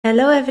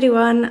Hello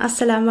everyone,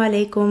 Assalamu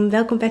alaikum,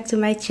 welcome back to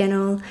my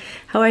channel.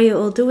 How are you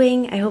all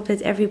doing? I hope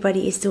that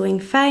everybody is doing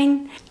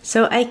fine.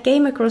 So I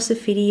came across a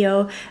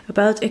video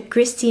about a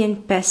Christian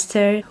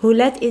pastor who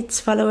led its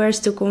followers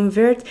to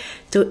convert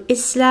to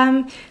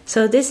Islam.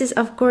 So this is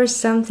of course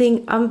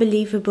something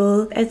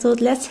unbelievable. I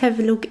thought let's have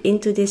a look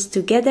into this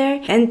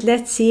together and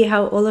let's see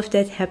how all of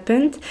that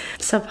happened.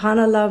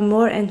 Subhanallah,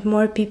 more and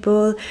more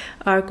people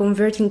are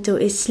converting to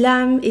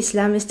Islam.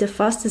 Islam is the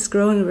fastest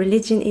growing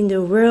religion in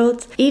the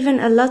world. Even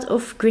a lot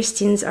of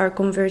Christians are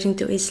converting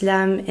to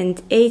Islam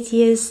and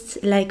atheists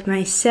like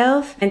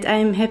myself, and I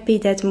am happy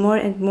that more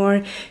and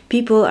more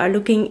people are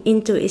looking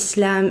into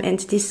Islam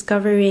and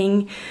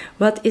discovering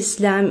what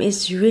Islam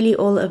is really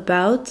all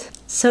about.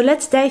 So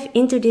let's dive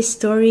into this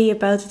story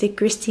about the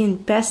Christian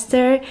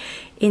pastor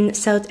in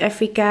South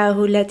Africa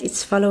who led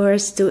its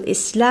followers to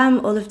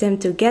Islam, all of them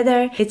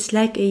together. It's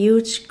like a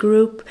huge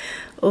group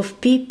of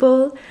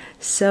people,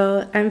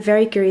 so I'm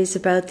very curious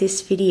about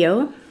this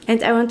video.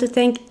 And I want to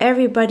thank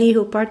everybody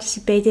who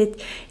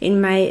participated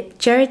in my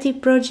charity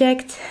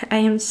project. I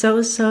am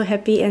so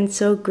happy and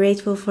so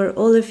grateful for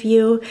all of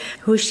you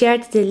who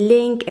shared the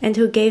link and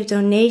who gave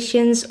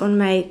donations on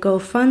my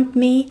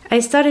GoFundMe. I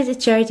started a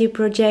charity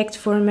project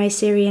for my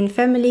Syrian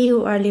family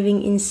who are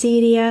living in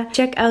Syria.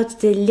 Check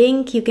out the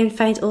link, you can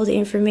find all the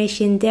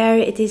information there.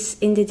 It is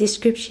in the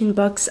description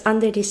box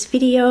under this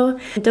video.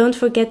 Don't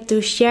forget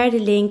to share the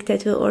link,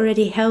 that will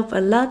already help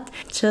a lot.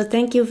 So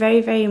thank you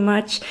very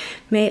much.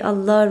 May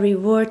Allah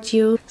reward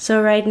you.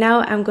 So right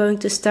now I'm going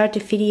to start the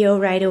video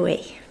right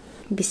away.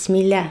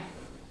 Bismillah.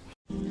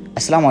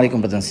 Assalamu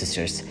alaikum, brothers and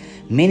sisters.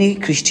 Many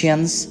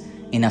Christians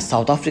in a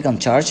South African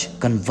church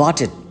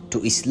converted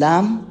to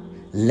Islam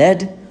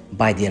led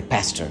by their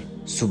pastor.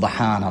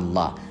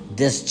 Subhanallah.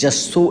 That's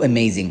just so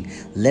amazing.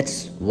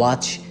 Let's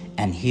watch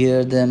and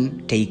hear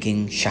them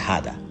taking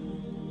Shahada.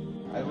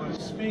 I will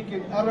speak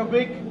in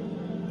Arabic.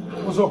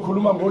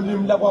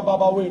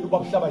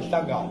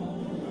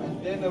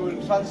 Then I will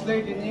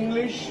translate in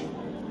English.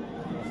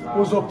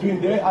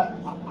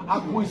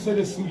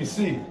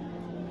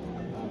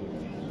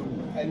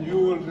 And you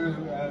will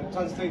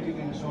translate it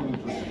in Zulu.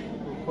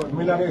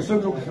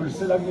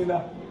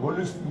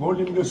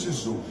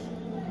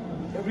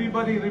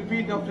 Everybody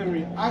repeat after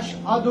me.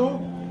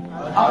 Ashhadu.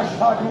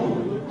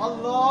 Ashhadu.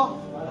 Allah.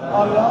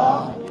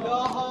 Allah.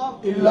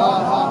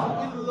 Ilaha.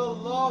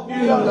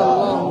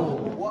 Illallah.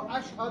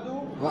 وأشهد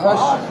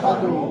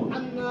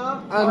أن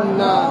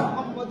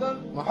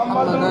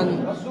محمدًا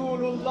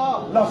رسول الله.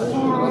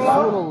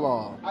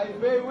 I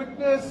bear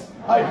witness.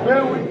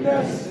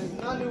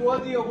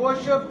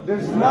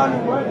 There's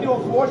none worthy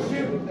of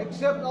worship.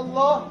 Except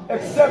Allah.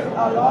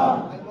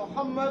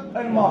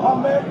 And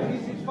Muhammad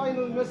is his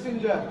final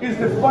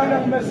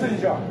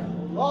messenger.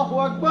 Allahu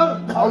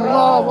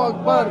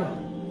Akbar.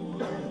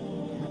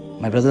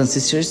 My brothers and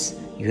sisters,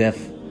 you have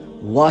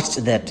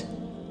watched that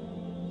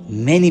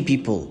many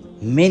people,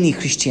 many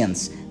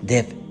Christians, they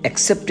have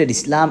accepted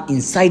Islam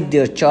inside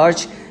their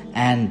church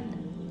and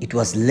it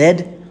was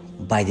led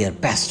by their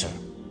pastor.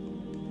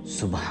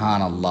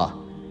 Subhanallah.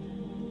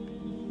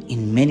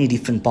 In many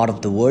different parts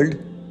of the world,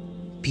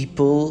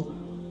 people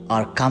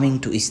are coming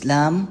to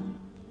Islam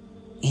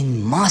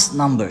in mass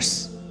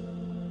numbers.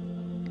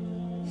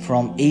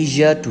 From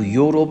Asia to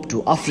Europe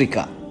to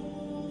Africa,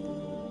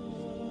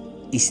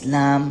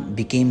 Islam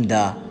became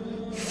the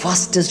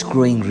fastest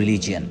growing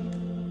religion.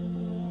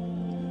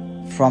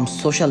 From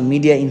social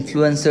media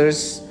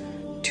influencers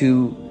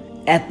to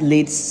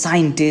athletes,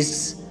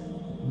 scientists,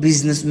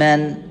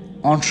 businessmen,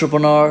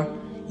 entrepreneur,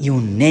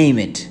 you name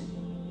it.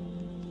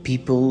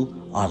 People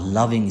are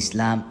loving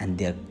Islam and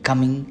they are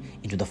coming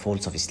into the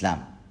folds of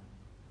Islam.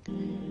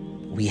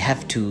 We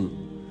have to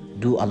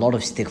do a lot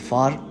of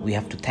istighfar. We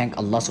have to thank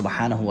Allah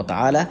subhanahu wa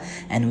ta'ala,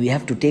 and we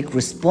have to take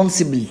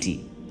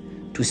responsibility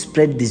to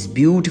spread this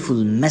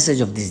beautiful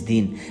message of this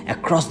deen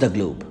across the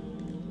globe.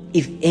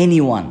 If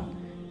anyone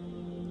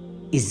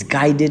is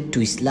guided to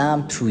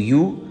Islam through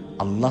you,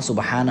 Allah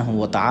subhanahu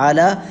wa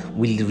ta'ala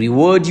will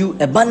reward you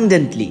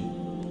abundantly.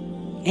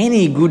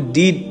 Any good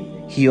deed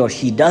he or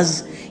she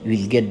does, you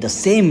will get the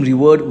same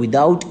reward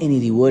without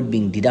any reward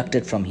being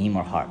deducted from him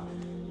or her.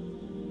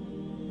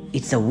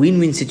 It's a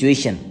win-win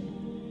situation.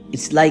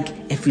 It's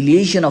like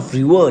affiliation of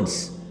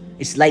rewards.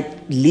 It's like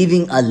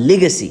leaving a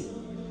legacy.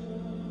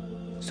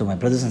 So my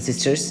brothers and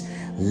sisters,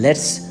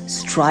 let's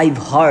strive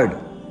hard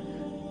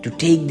to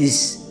take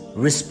this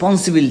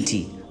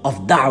responsibility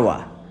of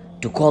da'wah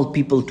to call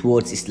people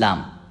towards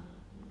Islam.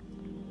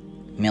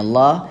 May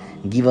Allah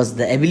give us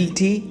the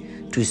ability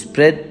to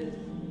spread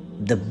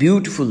the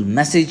beautiful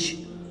message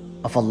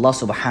of Allah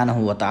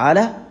subhanahu wa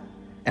ta'ala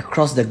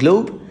across the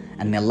globe,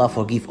 and may Allah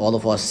forgive all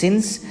of our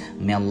sins.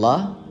 May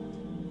Allah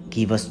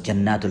give us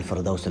Jannatul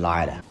Firdaus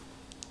al-A'la.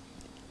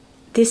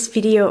 This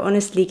video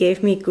honestly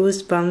gave me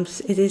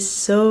goosebumps. It is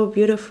so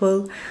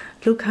beautiful.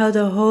 Look how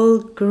the whole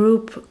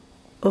group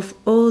of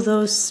all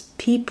those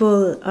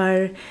people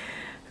are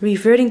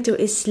reverting to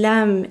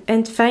Islam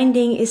and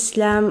finding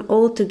Islam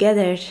all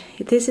together.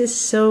 This is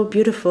so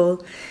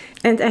beautiful.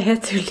 And I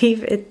had to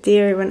leave a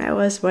tear when I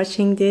was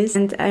watching this.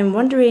 And I'm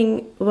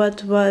wondering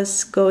what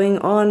was going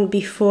on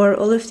before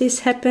all of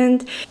this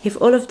happened.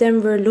 If all of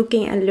them were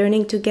looking and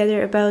learning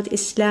together about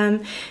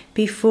Islam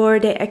before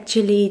they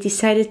actually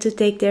decided to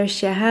take their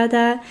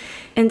Shahada.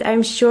 And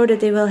I'm sure that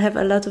they will have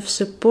a lot of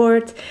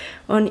support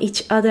on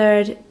each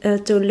other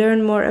to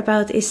learn more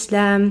about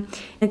Islam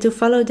and to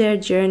follow their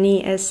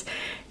journey as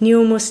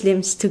new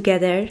Muslims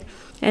together.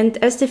 And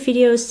as the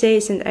video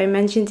says, and I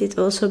mentioned it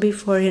also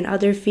before in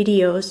other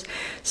videos,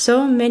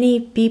 so many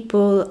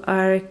people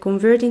are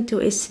converting to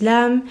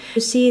Islam.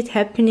 You see it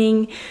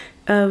happening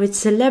with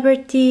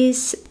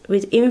celebrities,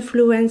 with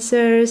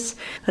influencers,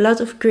 a lot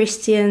of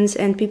Christians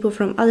and people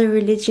from other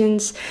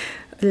religions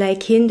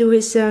like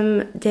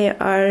Hinduism, they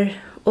are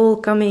all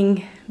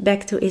coming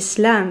back to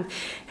Islam.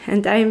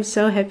 And I am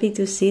so happy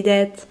to see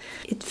that.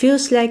 It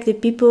feels like the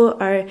people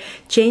are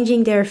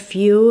changing their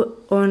view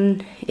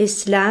on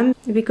Islam,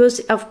 because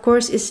of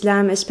course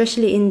Islam,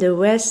 especially in the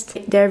West,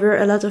 there were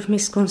a lot of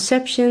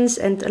misconceptions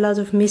and a lot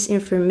of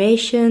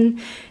misinformation,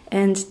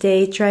 and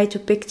they try to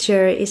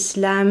picture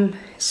Islam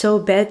so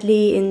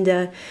badly in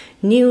the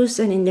news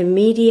and in the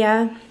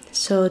media.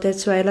 So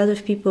that's why a lot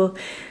of people,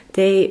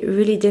 they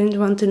really didn't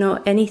want to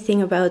know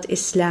anything about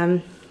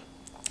Islam.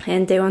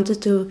 And they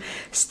wanted to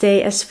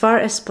stay as far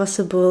as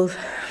possible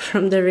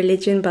from the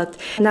religion. But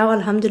now,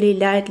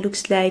 alhamdulillah, it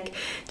looks like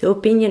the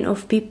opinion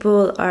of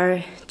people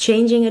are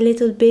changing a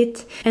little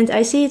bit. And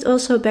I see it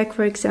also back,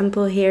 for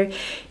example, here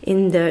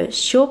in the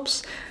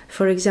shops.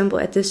 For example,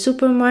 at the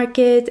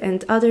supermarket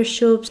and other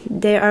shops,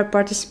 they are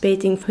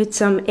participating with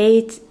some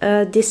Eid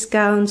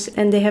discounts,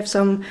 and they have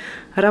some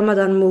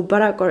Ramadan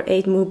Mubarak or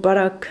Eid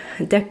Mubarak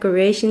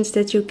decorations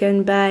that you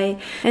can buy.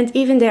 And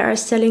even they are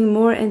selling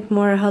more and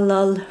more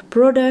halal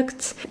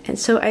products. And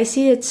so I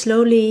see it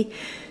slowly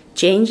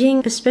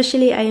changing.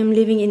 Especially I am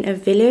living in a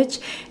village,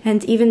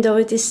 and even though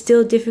it is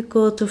still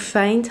difficult to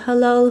find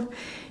halal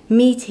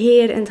meat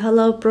here and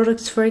halal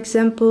products, for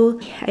example,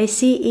 I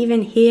see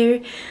even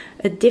here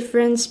a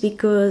difference,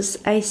 because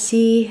I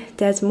see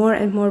that more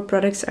and more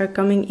products are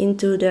coming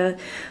into the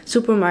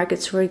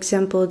supermarkets, for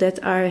example, that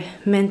are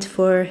meant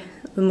for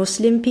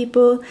Muslim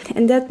people,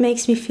 and that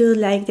makes me feel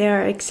like they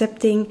are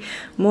accepting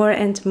more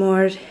and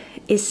more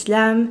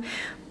Islam.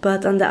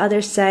 But on the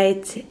other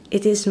side,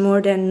 it is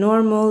more than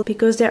normal,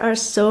 because there are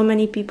so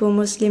many people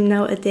Muslim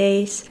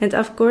nowadays, and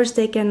of course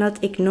they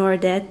cannot ignore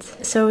that.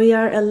 So we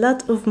are a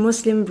lot of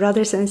Muslim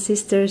brothers and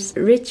sisters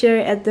richer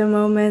at the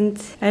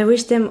moment. I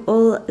wish them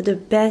all the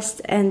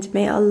best, and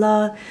may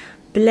Allah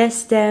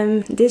bless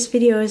them. This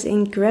video is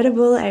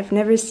incredible. I've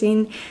never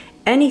seen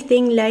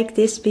anything like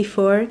this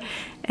before,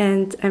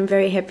 and I'm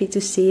very happy to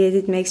see it.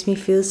 It makes me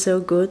feel so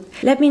good.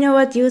 Let me know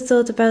what you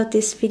thought about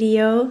this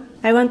video.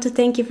 I want to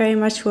thank you very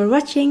much for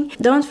watching.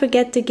 Don't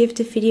forget to give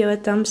the video a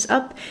thumbs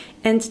up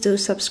and to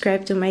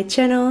subscribe to my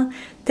channel.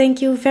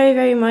 Thank you very,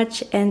 very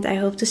much, and I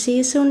hope to see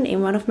you soon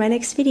in one of my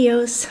next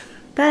videos.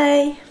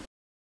 Bye!